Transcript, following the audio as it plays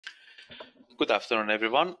Good afternoon,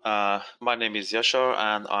 everyone. My name is Yashar,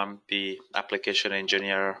 and I'm the application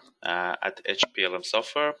engineer at HPLM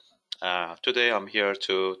Software. Today, I'm here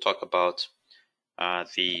to talk about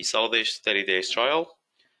the Salvage 30 days trial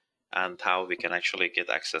and how we can actually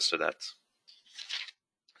get access to that.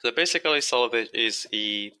 So basically, Salvage is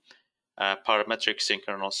a parametric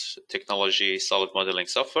synchronous technology solid modeling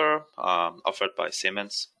software offered by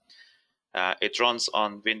Siemens. It runs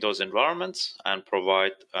on Windows environments and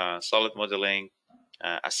provide solid modeling,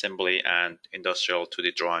 assembly, and industrial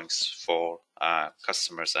 2D drawings for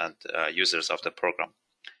customers and users of the program.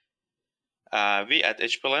 We at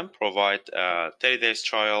HPLM provide 30 days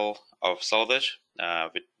trial of Salvage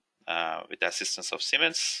with the assistance of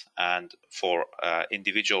Siemens, and for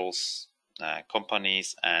individuals,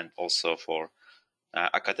 companies, and also for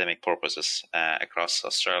academic purposes across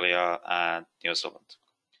Australia and New Zealand.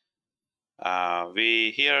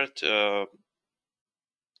 We're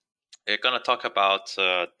going to talk about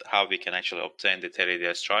how we can actually obtain the 30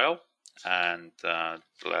 days trial, and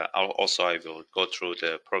also I will go through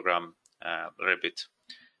the program a little bit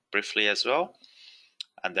briefly as well.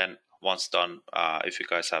 And then once done, if you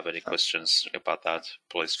guys have any questions about that,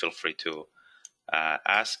 please feel free to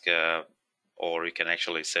ask, or you can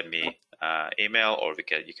actually send me email, or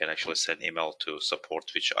you can actually send email to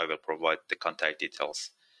support, which I will provide the contact details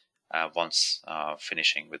once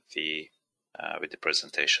finishing with the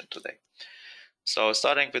presentation today. So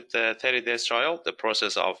starting with the 30 days trial, the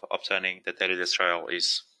process of obtaining the 30 days trial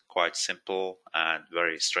is quite simple and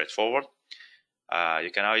very straightforward.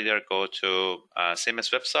 You can either go to Siemens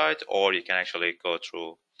website, or you can actually go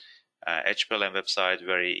through HPLM website,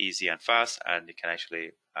 very easy and fast, and you can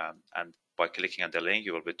actually and by clicking on the link,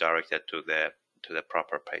 you will be directed to the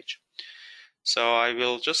proper page. So I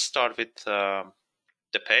will just start with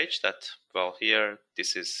the page that, well, here,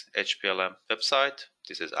 this is HPLM website.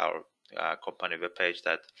 This is our company webpage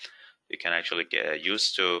that you can actually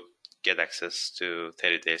use to get access to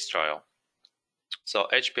 30 days trial. So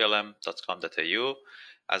hplm.com.au,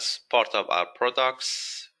 as part of our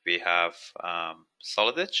products, we have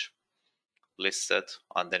Solid Edge listed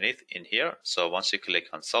underneath in here. So once you click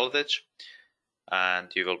on Solid Edge,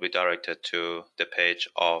 and you will be directed to the page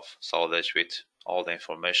of Solid Edge with all the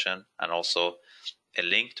information and also a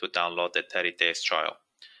link to download the 30 days trial.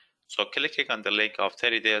 So clicking on the link of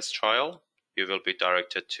 30 days trial, you will be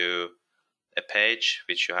directed to a page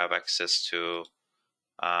which you have access to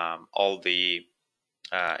all the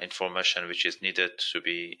information which is needed to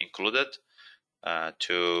be included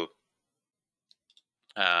to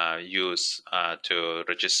use to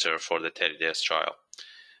register for the 30 days trial.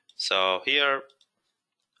 So here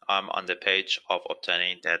I'm on the page of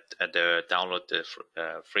obtaining the download the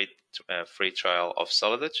free trial of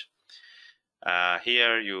Solid Edge.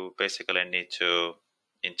 Here you basically need to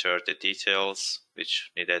enter the details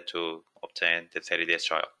which needed to obtain the 30 days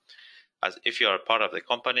trial. As if you are part of the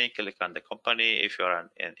company, click on the company. If you are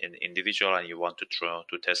an individual and you want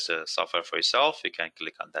to test the software for yourself, you can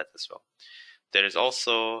click on that as well. There is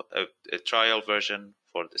also a trial version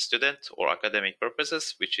for the student or academic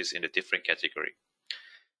purposes, which is in a different category.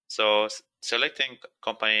 So selecting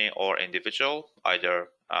company or individual, either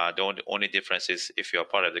the only difference is if you are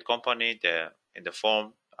part of the company, in the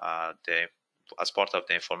form, as part of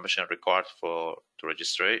the information required to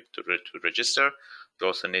register, you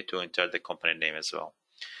also need to enter the company name as well.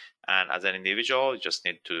 And as an individual, you just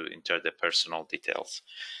need to enter the personal details.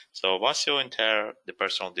 So once you enter the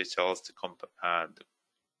personal details,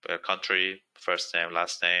 the country, first name,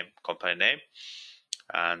 last name, company name,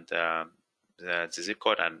 and the zip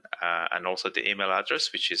code, and also the email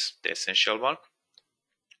address, which is the essential one.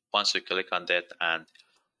 Once you click on that and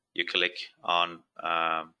you click on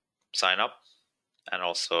sign up, and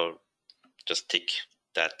also just tick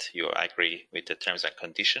that you agree with the terms and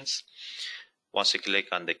conditions. Once you click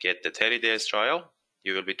on the get the 30 days trial,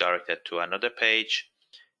 you will be directed to another page,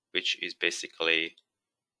 which is basically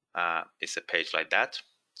it's a page like that.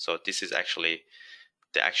 So this is actually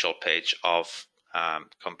the actual page of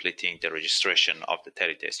completing the registration of the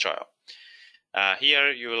 30 days trial.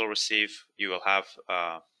 Here you will have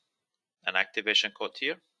an activation code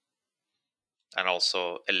here, and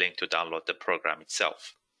also a link to download the program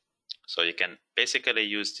itself. So you can basically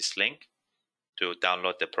use this link to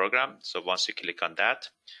download the program. So once you click on that,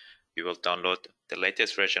 you will download the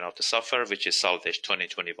latest version of the software, which is Solid Edge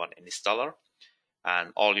 2021 installer.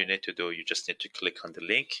 And all you need to do, you just need to click on the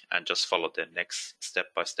link and just follow the next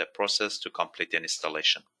step-by-step process to complete the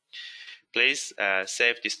installation. Please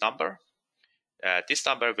save this number. This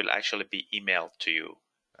number will actually be emailed to you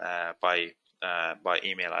by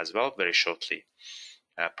email as well very shortly,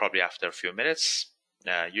 probably after a few minutes.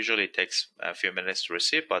 Usually it takes a few minutes to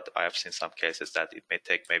receive, but I have seen some cases that it may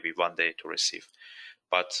take maybe 1 day to receive.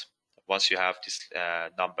 But once you have this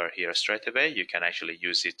number here straight away, you can actually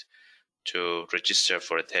use it to register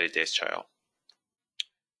for a 30 days trial.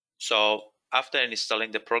 So after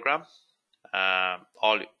installing the program,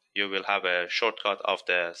 you will have a shortcut of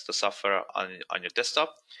the software on your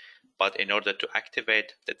desktop. But in order to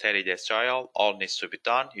activate the 30 days trial, all needs to be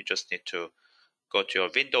done. You just need to go to your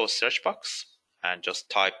Windows search box and just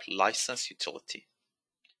type license utility.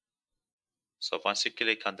 So once you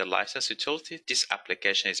click on the license utility, this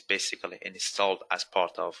application is basically installed as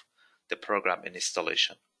part of the program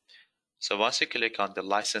installation. So once you click on the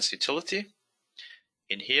license utility,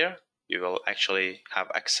 in here, you will actually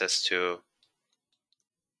have access to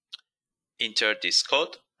enter this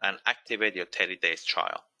code and activate your 30 days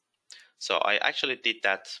trial. So I actually did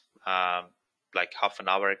that like half an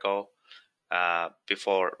hour ago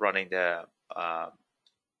before running the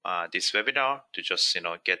this webinar to just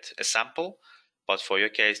get a sample. But for your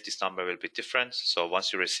case, this number will be different. So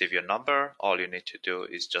once you receive your number, all you need to do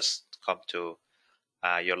is just come to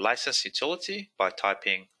your license utility by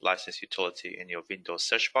typing license utility in your Windows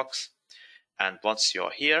search box. And once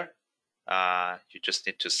you're here, you just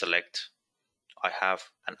need to select I have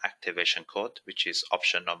an activation code, which is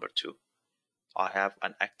option number 2. I have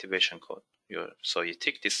an activation code. So you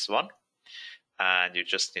tick this one, and you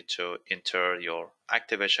just need to enter your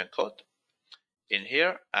activation code in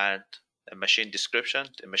here and a machine description.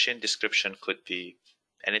 The machine description could be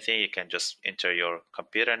anything. You can just enter your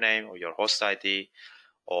computer name or your host ID,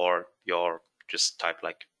 or your just type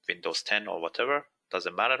like Windows 10 or whatever.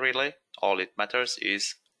 Doesn't matter really. All it matters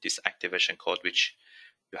is this activation code which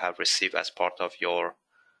you have received as part of your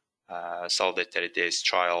Solid 30 days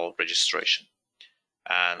trial registration.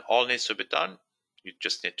 And all needs to be done. You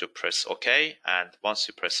just need to press OK, and once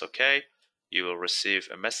you press OK, you will receive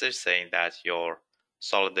a message saying that your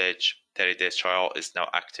Solid Edge 30 days trial is now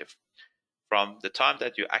active. From the time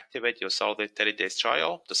that you activate your Solid 30 days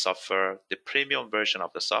trial, the software, the premium version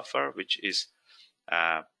of the software, which is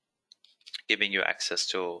giving you access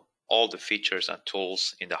to all the features and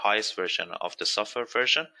tools in the highest version of the software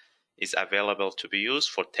version, is available to be used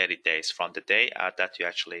for 30 days from the day that you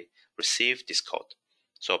actually receive this code.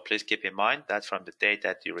 So please keep in mind that from the day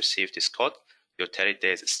that you receive this code, your 30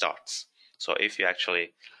 days starts. So if you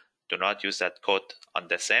actually do not use that code on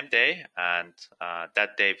the same day, and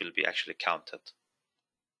that day will be actually counted.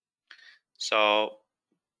 So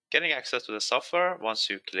getting access to the software, once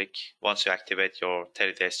you activate your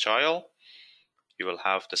 30 days trial, you will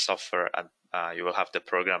have the software and you will have the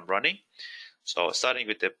program running. So starting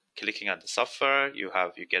with the clicking on the software, you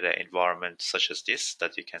get an environment such as this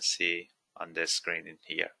that you can see on the screen in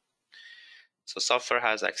here. So software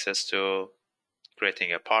has access to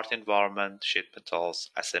creating a part environment, sheet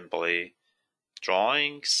metals, assembly,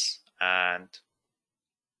 drawings, and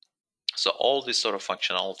so all these sort of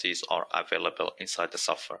functionalities are available inside the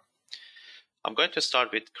software. I'm going to start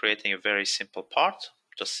with creating a very simple part.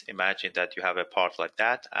 Just imagine that you have a part like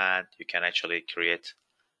that, and you can actually create,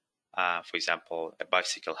 for example, a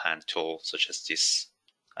bicycle hand tool such as this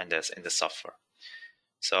in the software.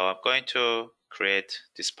 So I'm going to create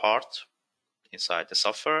this part inside the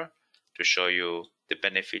software to show you the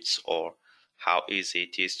benefits or how easy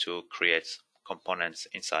it is to create components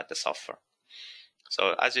inside the software.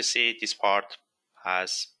 So as you see, this part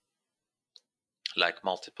has like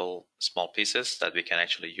multiple small pieces that we can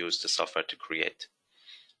actually use the software to create.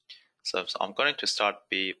 So I'm going to start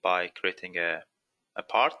by creating a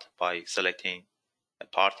part by selecting a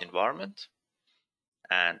part environment.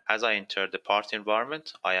 And as I enter the part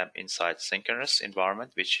environment, I am inside synchronous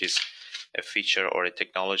environment, which is a feature or a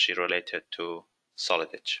technology related to Solid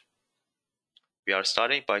Edge. We are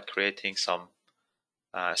starting by creating some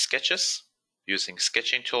sketches using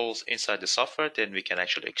sketching tools inside the software. Then we can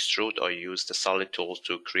actually extrude or use the solid tools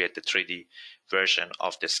to create the 3D version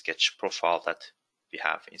of the sketch profile that we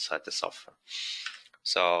have inside the software.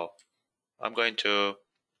 So I'm going to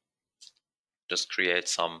just create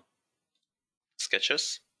some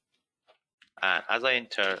sketches, and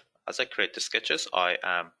as I create the sketches, I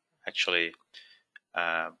am actually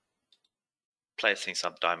placing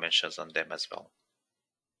some dimensions on them as well.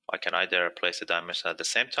 I can either place the dimension at the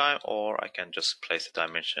same time, or I can just place the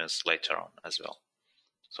dimensions later on as well.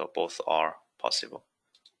 So both are possible.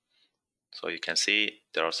 So you can see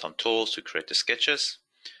there are some tools to create the sketches.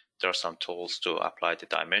 There are some tools to apply the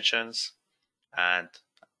dimensions. And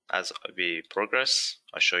as we progress,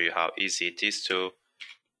 I'll show you how easy it is to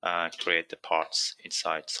create the parts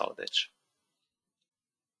inside Solid Edge.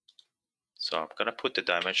 So I'm going to put the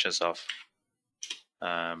dimensions of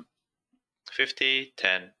 50,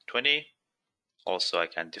 10, 20. Also, I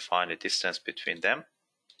can define a distance between them.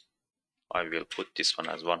 I will put this one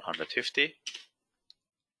as 150.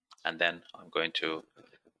 And then I'm going to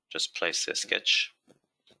just place a sketch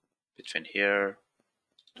between here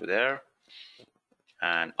to there.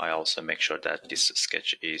 And I also make sure that this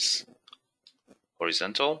sketch is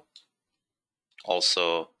horizontal.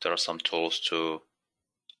 Also, there are some tools to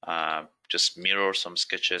just mirror some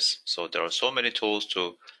sketches. So there are so many tools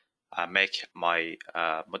to make my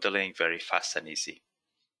modeling very fast and easy.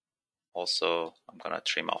 Also, I'm gonna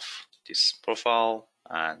trim off this profile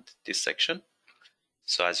and this section.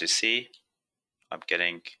 So as you see, I'm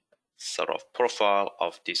getting sort of profile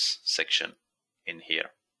of this section in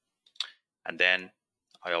here. And then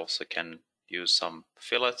I also can use some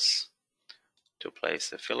fillets to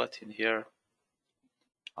place a fillet in here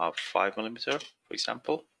of 5mm, for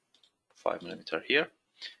example, 5mm here.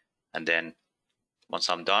 And then once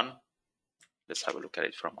I'm done, let's have a look at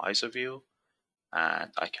it from ISO view.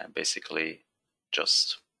 And I can basically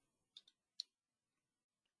just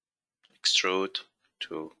extrude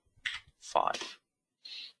to 5.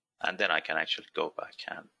 And then I can actually go back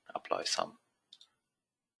and apply some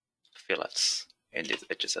fillets in these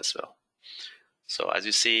edges as well. So as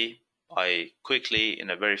you see, I quickly, in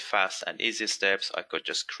a very fast and easy steps, I could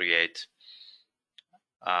just create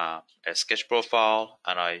a sketch profile,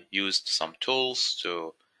 and I used some tools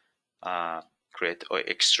to create or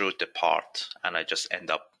extrude the part, and I just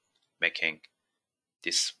end up making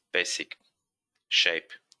this basic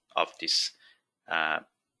shape of this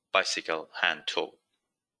bicycle hand tool.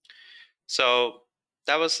 So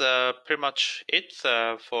that was pretty much it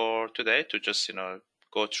for today, to just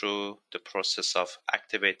go through the process of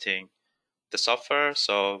activating the software.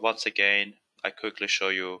 So once again, I quickly show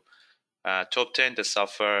you to obtain the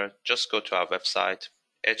software. Just go to our website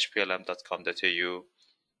hplm.com.au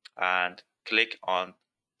and click on,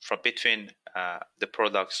 from between the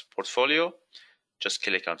products portfolio, just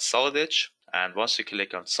click on Solid Edge. And once you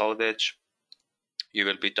click on Solid Edge, you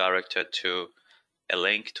will be directed to a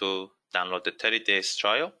link to download the 30 days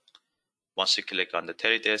trial. Once you click on the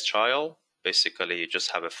 30 days trial, basically you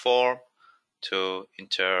just have a form to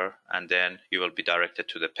enter, and then you will be directed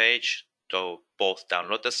to the page to both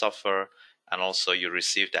download the software, and also you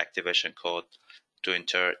receive the activation code to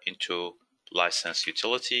enter into license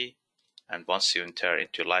utility. And once you enter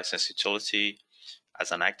into license utility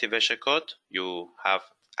as an activation code, you have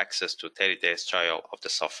access to 30 days trial of the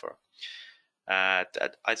software. I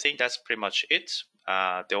think that's pretty much it.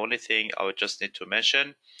 The only thing I would just need to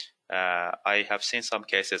mention, I have seen some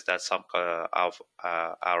cases that some of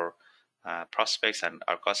our prospects and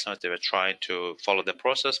our customers, they were trying to follow the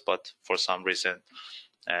process, but for some reason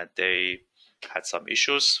they had some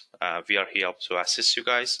issues. We are here to assist you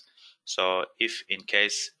guys. So if in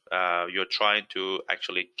case you're trying to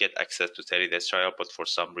actually get access to 30 days trial, but for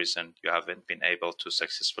some reason you haven't been able to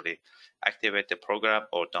successfully activate the program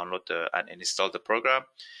or download and install the program,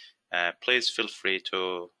 please feel free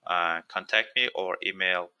to contact me or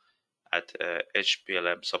email at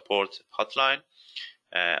HPLM support hotline.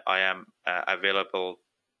 I am available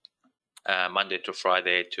Monday to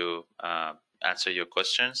Friday to answer your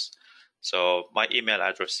questions. So my email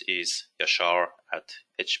address is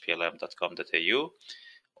yashar@hplm.com.au,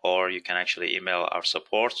 or you can actually email our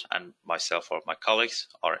support, and myself or my colleagues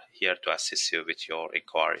are here to assist you with your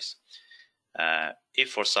inquiries.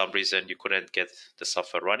 If for some reason you couldn't get the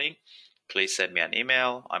software running, please send me an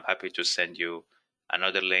email. I'm happy to send you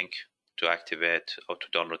another link to activate or to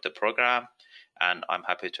download the program, and I'm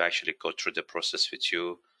happy to actually go through the process with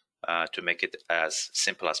you to make it as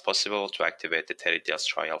simple as possible to activate the 30 days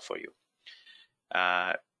trial for you.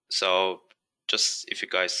 So just if you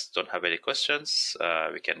guys don't have any questions,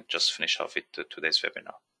 we can just finish off with today's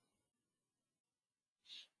webinar.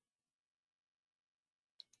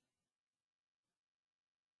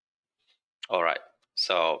 All right.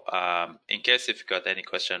 So in case if you got any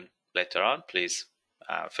question later on, please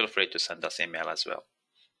feel free to send us email as well.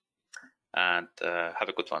 And have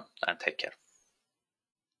a good one and take care.